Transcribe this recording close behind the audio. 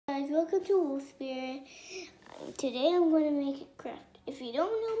welcome to Wolf Spirit. Today I'm going to make a craft. If you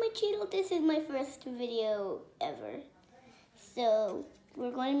don't know my channel, this is my first video ever. So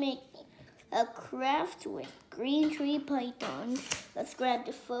we're going to make a craft with green tree pythons. Let's grab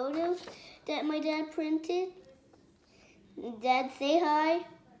the photos that my dad printed. Dad, say hi.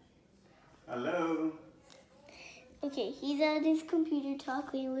 Hello. Okay, he's at his computer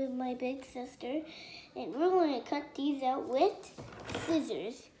talking with my big sister. And we're going to cut these out with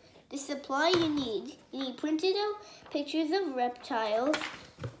scissors. The supply you need printed out pictures of reptiles,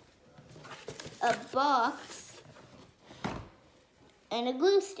 a box, and a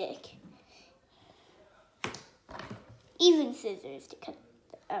glue stick. Even scissors to cut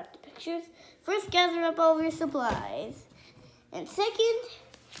out the pictures. First, gather up all your supplies. And second,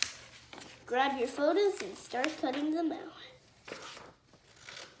 grab your photos and start cutting them out.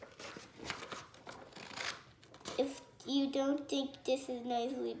 If you don't think this is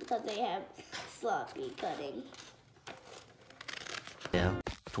nicely because I have sloppy cutting.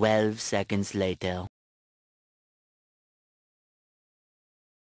 12 seconds later.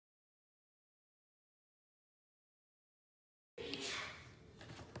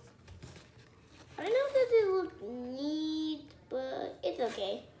 I know that it looks neat, but it's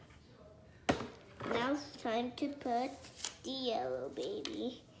okay. Now it's time to put the yellow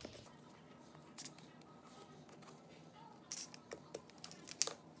baby.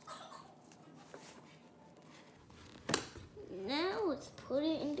 Now let's put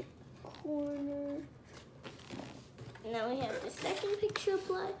it in the corner. Now we have the second picture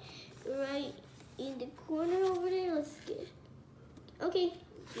applied right in the corner over there. Let's get it. Okay,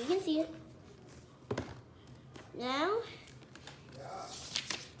 you can see it. Now,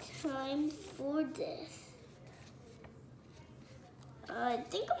 time for this. I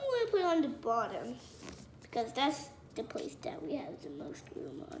think I'm going to put it on the bottom because that's the place that we have the most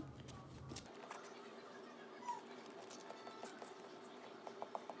room on.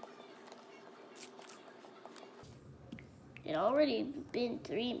 It already been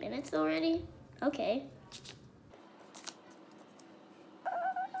 3 minutes already? Okay.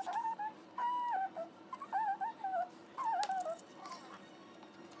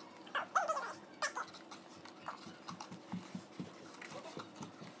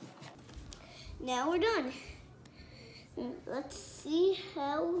 Now we're done. Let's see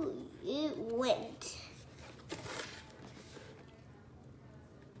how it went.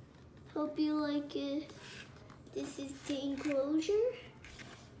 Hope you like it. This is the enclosure.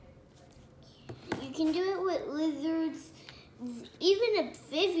 You can do it with lizards, even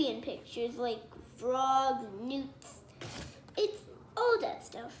amphibian pictures like frogs, newts. It's all that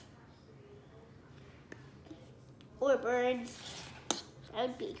stuff. Or birds. That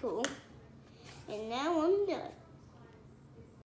would be cool. And now I'm done.